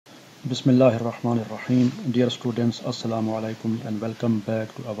Bismillahirrahmanirrahim. Dear students, Assalamu alaikum and welcome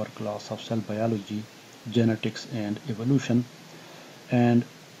back to our class of cell biology, genetics and evolution. And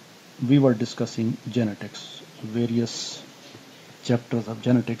we were discussing genetics, various chapters of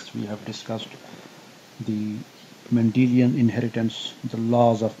genetics. We have discussed the Mendelian inheritance, the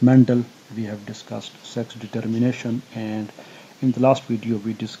laws of Mendel. We have discussed sex determination, and in the last video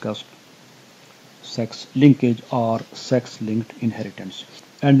we discussed sex linkage or sex linked inheritance.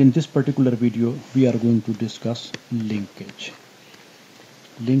 And in this particular video we are going to discuss linkage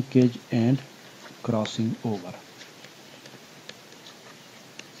and crossing over.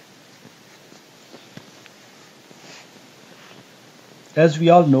 As we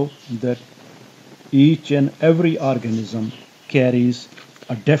all know that each and every organism carries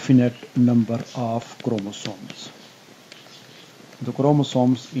a definite number of chromosomes. The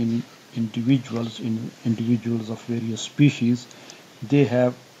chromosomes in individuals of various species, they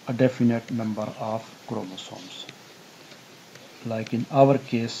have a definite number of chromosomes. Like in our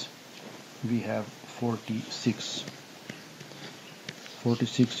case, we have 46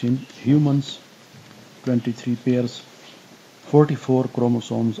 in humans, 23 pairs, 44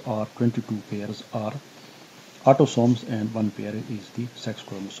 chromosomes or 22 pairs are autosomes, and one pair is the sex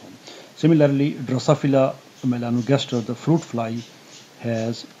chromosome. Similarly, Drosophila melanogaster, the fruit fly,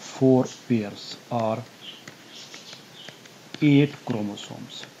 has 4 pairs or 8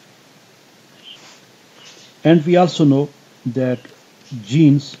 chromosomes. And we also know that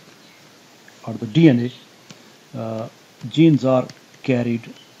genes or the DNA, genes are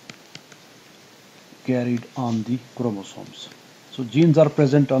carried on the chromosomes. So genes are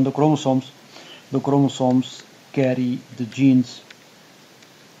present on the chromosomes. The chromosomes carry the genes,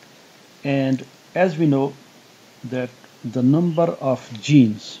 and as we know that the number of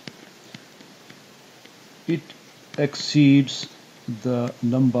genes, it exceeds the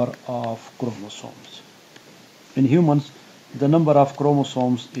number of chromosomes. In humans, the number of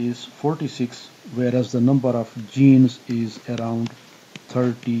chromosomes is 46, whereas the number of genes is around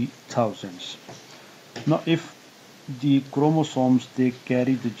 30,000. Now, if the chromosomes, they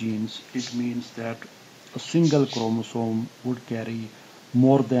carry the genes, it means that a single chromosome would carry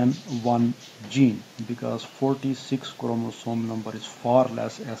more than one gene, because 46 chromosome number is far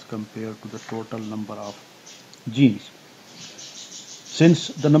less as compared to the total number of genes. Since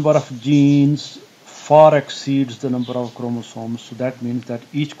the number of genes far exceeds the number of chromosomes, so that means that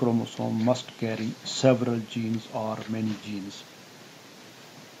each chromosome must carry several genes or many genes.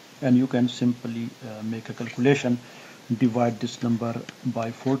 And you can simply make a calculation, divide this number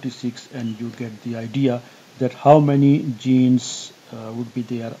by 46, and you get the idea that how many genes would be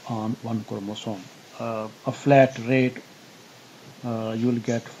there on one chromosome. A flat rate you will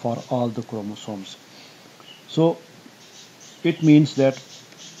get for all the chromosomes. So it means that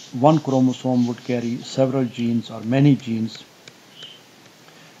one chromosome would carry several genes or many genes,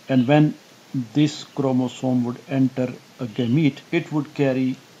 and when this chromosome would enter a gamete, it would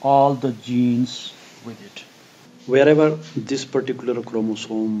carry all the genes with it. Wherever this particular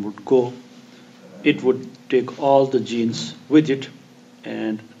chromosome would go, it would take all the genes with it,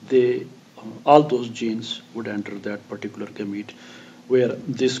 and all those genes would enter that particular gamete where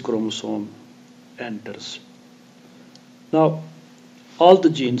this chromosome enters. Now, all the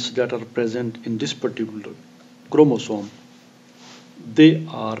genes that are present in this particular chromosome, they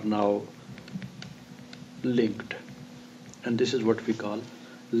are now linked, and this is what we call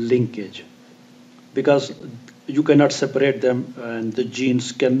linkage, because you cannot separate them and the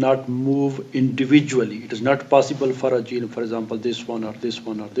genes cannot move individually. It is not possible for a gene, for example this one or this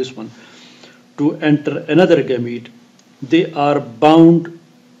one or this one, to enter another gamete. They are bound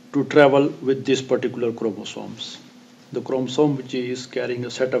to travel with this particular chromosomes. The chromosome which is carrying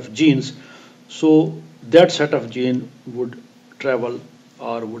a set of genes, so that set of gene would travel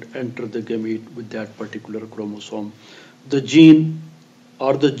or would enter the gamete with that particular chromosome. The gene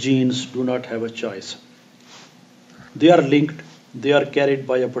or the genes do not have a choice. They are linked, they are carried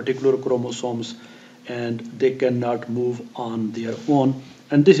by a particular chromosomes, and they cannot move on their own,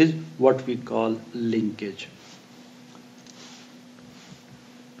 and this is what we call linkage.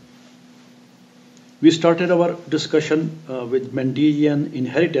 We started our discussion with Mendelian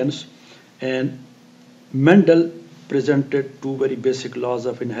inheritance, and Mendel presented two very basic laws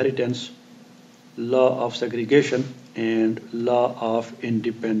of inheritance: law of segregation and law of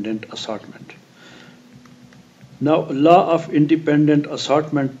independent assortment. Now, law of independent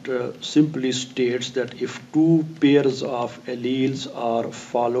assortment simply states that if two pairs of alleles are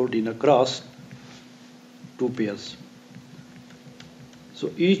followed in a cross, two pairs, so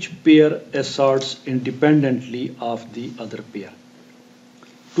each pair assorts independently of the other pair.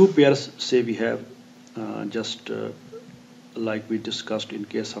 two pairs, say we have just like we discussed in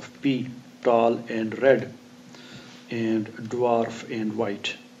case of P, tall and red, and dwarf and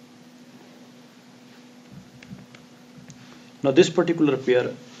white. Now this particular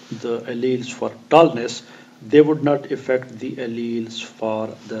pair, the alleles for tallness, they would not affect the alleles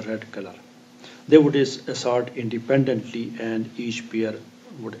for the red color. They would assort independently and each pair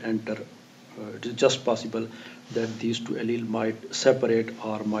would enter. It is just possible that these two alleles might separate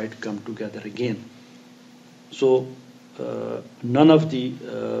or might come together again. So none of the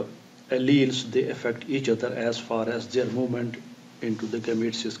alleles, they affect each other as far as their movement into the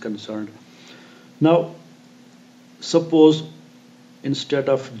gametes is concerned. Now suppose instead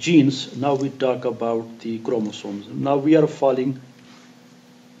of genes, now we talk about the chromosomes. Now we are following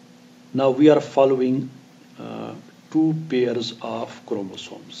two pairs of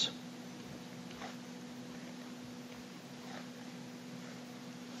chromosomes.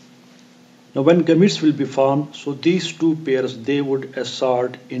 Now when gametes will be formed, so these two pairs, they would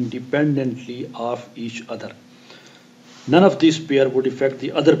assort independently of each other. None of these pair would affect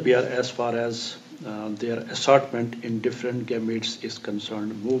the other pair as far as their assortment in different gametes is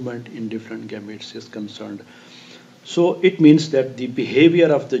concerned, movement in different gametes is concerned. So it means that the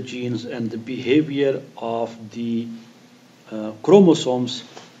behavior of the genes and the behavior of the chromosomes,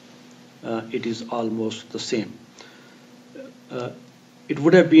 it is almost the same. It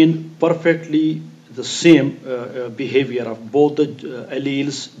would have been perfectly the same behavior of both the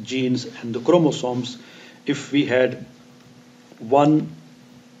alleles, genes and the chromosomes if we had one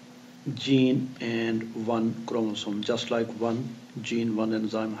gene and one chromosome, just like one gene, one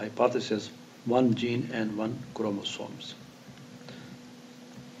enzyme hypothesis, one gene and one chromosomes.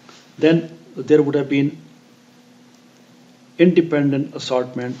 Then there would have been independent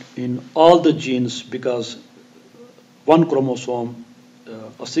assortment in all the genes because one chromosome,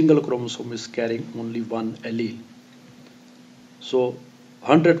 a single chromosome is carrying only one allele. So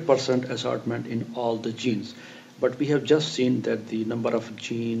 100% assortment in all the genes. But we have just seen that the number of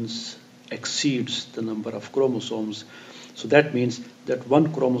genes exceeds the number of chromosomes. So that means that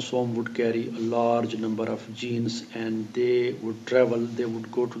one chromosome would carry a large number of genes and they would travel, they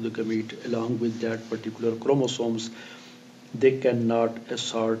would go to the gamete along with that particular chromosomes. They cannot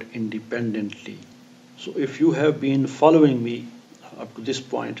assort independently. So if you have been following me up to this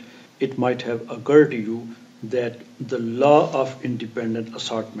point, it might have occurred to you that the law of independent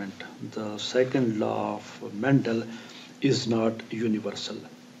assortment, the second law of Mendel, is not universal.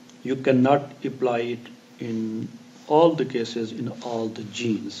 You cannot apply it in all the cases in all the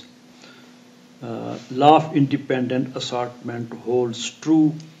genes. Law of independent assortment holds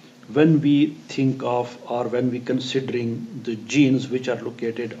true when we think of or when we considering the genes which are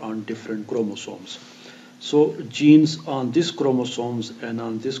located on different chromosomes. So genes on these chromosomes and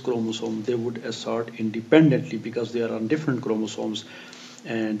on this chromosome, they would assort independently because they are on different chromosomes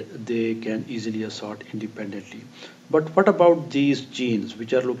and they can easily assort independently. But what about these genes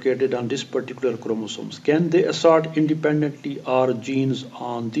which are located on this particular chromosomes? Can they assort independently or genes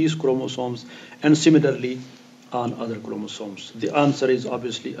on these chromosomes and similarly on other chromosomes? The answer is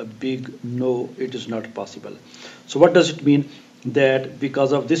obviously a big no, it is not possible. So what does it mean? That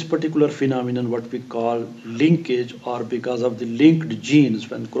because of this particular phenomenon, what we call linkage, or because of the linked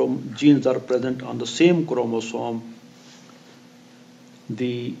genes, when genes are present on the same chromosome,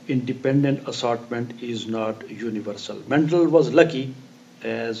 the independent assortment is not universal. Mendel was lucky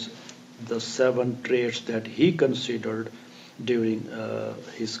as the 7 traits that he considered during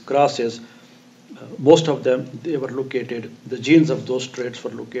his crosses, most of them, they were located, the genes of those traits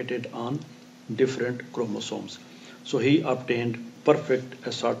were located on different chromosomes. So he obtained perfect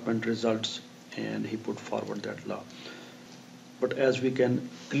assortment results and he put forward that law. But as we can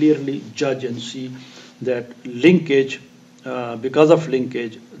clearly judge and see that linkage, because of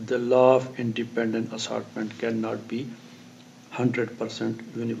linkage, the law of independent assortment cannot be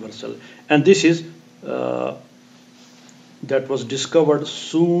 100% universal. And this is that was discovered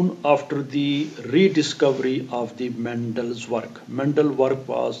soon after the rediscovery of the Mendel's work. Mendel's work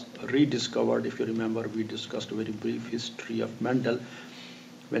was rediscovered. If you remember, we discussed a very brief history of Mendel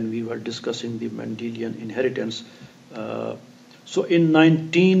when we were discussing the Mendelian inheritance. So in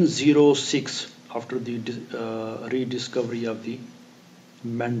 1906, after the rediscovery of the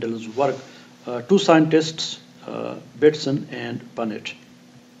Mendel's work, 2 scientists, Bateson and Punnett,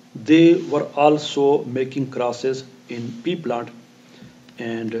 they were also making crosses in pea plant,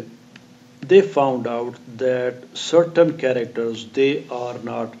 and they found out that certain characters, they are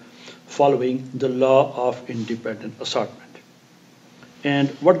not following the law of independent assortment. And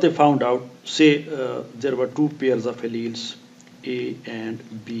what they found out, say there were 2 pairs of alleles, A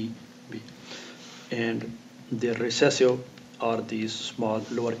and B, and their recessive are these small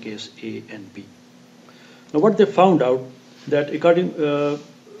lowercase a and b. Now what they found out that according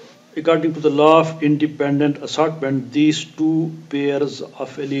to the law of independent assortment, these two pairs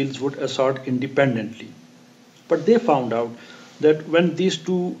of alleles would assort independently. But they found out that when these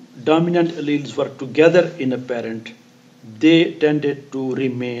two dominant alleles were together in a parent, they tended to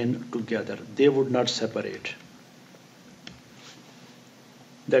remain together. They would not separate.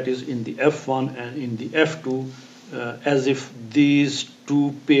 That is in the F1 and in the F2, as if these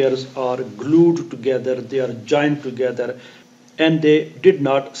two pairs are glued together, they are joined together, and they did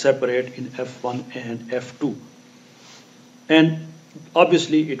not separate in F1 and F2. And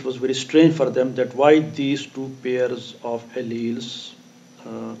obviously it was very strange for them that why these two pairs of alleles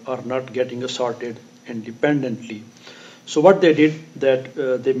are not getting assorted independently. So what they did, that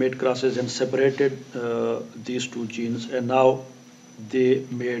they made crosses and separated these two genes, and now they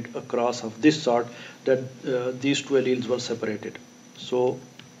made a cross of this sort that these two alleles were separated. So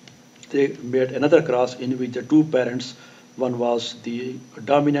they made another cross in which the two parents, one was the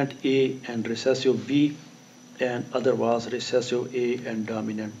dominant A and recessive B, and other was recessive A and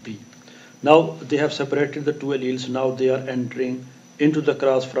dominant B. Now they have separated the two alleles. Now they are entering into the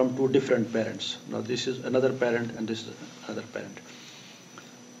cross from two different parents. Now this is another parent and this is another parent.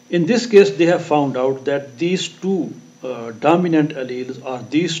 In this case, they have found out that these two dominant alleles are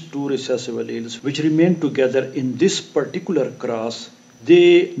these two recessive alleles which remain together in this particular cross.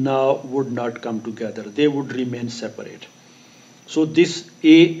 They now would not come together. They would remain separate. So this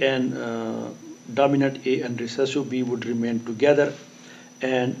A and dominant A and recessive B would remain together,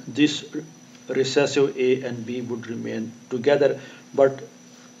 and this recessive A and B would remain together, but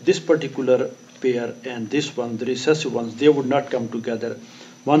this particular pair and this one, the recessive ones, they would not come together.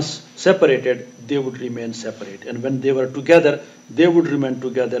 Once separated, they would remain separate, and when they were together, they would remain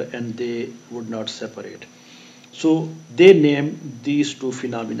together and they would not separate. So they named these two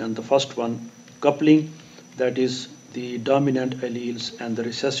phenomena. The first one, coupling, that is the dominant alleles and the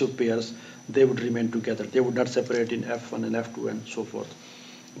recessive pairs, they would remain together. They would not separate in F1 and F2 and so forth.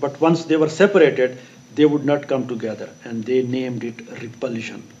 But once they were separated, they would not come together, and they named it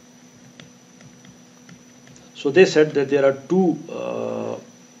repulsion. So they said that there are two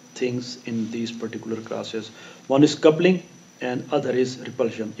things in these particular classes. One is coupling and other is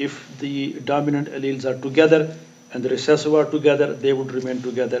repulsion. If the dominant alleles are together and the recessive are together, they would remain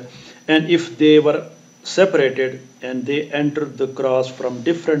together. And if they were separated and they entered the cross from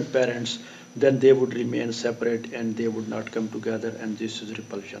different parents, then they would remain separate and they would not come together, and this is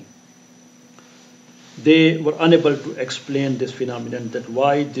repulsion. They were unable to explain this phenomenon, that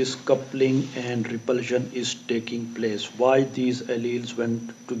why this coupling and repulsion is taking place, why these alleles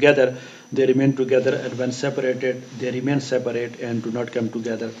when together they remain together and when separated they remain separate and do not come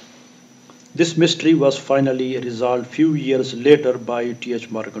together. This mystery was finally resolved few years later by T.H.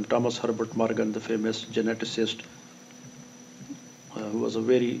 Morgan, Thomas Herbert Morgan, the famous geneticist, who was a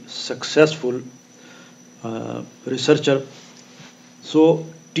very successful researcher. So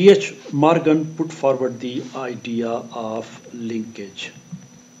T.H. Morgan put forward the idea of linkage.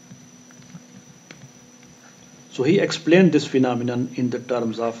 So he explained this phenomenon in the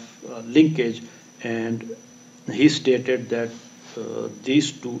terms of linkage, and he stated that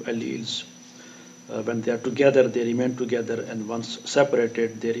these two alleles, when they are together, they remain together, and once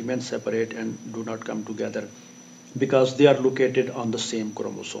separated, they remain separate and do not come together because they are located on the same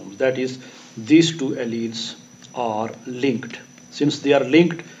chromosomes. That is, these two alleles are linked. Since they are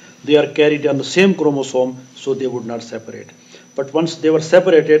linked, they are carried on the same chromosome, so they would not separate. But once they were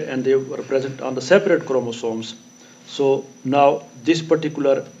separated and they were present on the separate chromosomes, so now this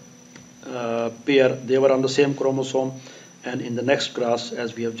particular pair, they were on the same chromosome, and in the next cross,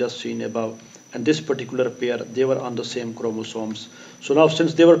 as we have just seen above, and this particular pair, they were on the same chromosomes. So now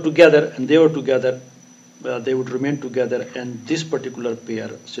since they were together and they were together, they would remain together, and this particular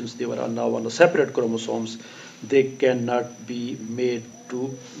pair, since they were now on the separate chromosomes, they cannot be made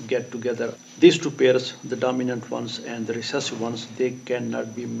to get together. These two pairs, the dominant ones and the recessive ones, they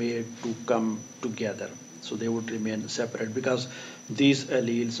cannot be made to come together. So they would remain separate because these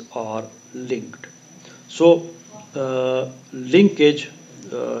alleles are linked. So linkage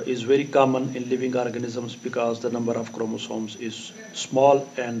is very common in living organisms because the number of chromosomes is small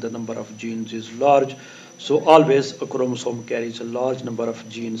and the number of genes is large. So always a chromosome carries a large number of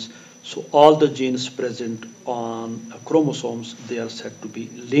genes. So all the genes present on chromosomes, they are said to be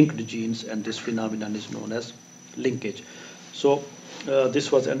linked genes, and this phenomenon is known as linkage. So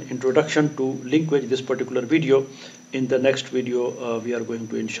this was an introduction to linkage, this particular video. In the next video, we are going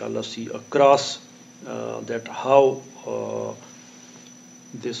to inshallah see a cross, that how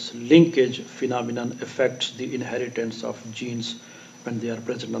this linkage phenomenon affects the inheritance of genes when they are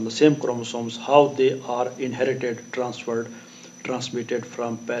present on the same chromosomes, how they are inherited, transferred, transmitted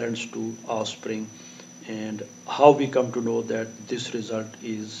from parents to offspring, and how we come to know that this result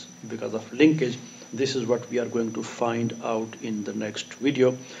is because of linkage. This is what we are going to find out in the next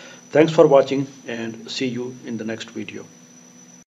video. Thanks for watching and see you in the next video.